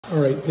All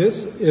right,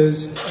 this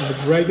is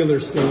a regular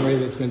stingray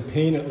that's been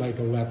painted like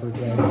a leopard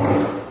ray.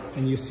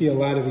 And you see a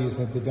lot of these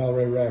at the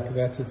Delray Rec.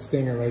 That's its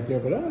stinger right there,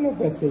 but I don't know if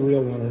that's the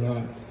real one or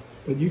not.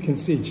 But you can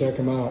see, check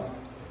him out.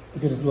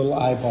 Look at his little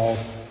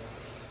eyeballs.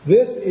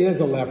 This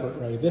is a leopard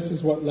ray. This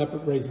is what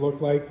leopard rays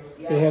look like.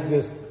 Yeah. They have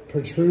this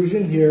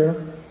protrusion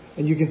here,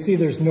 and you can see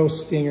there's no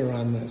stinger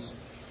on this.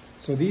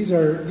 So these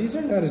are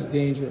not as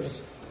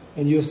dangerous.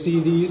 And you'll see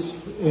these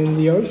in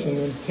the ocean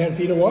in 10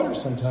 feet of water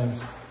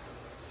sometimes.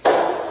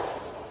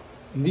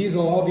 And these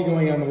will all be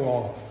going on the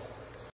wall.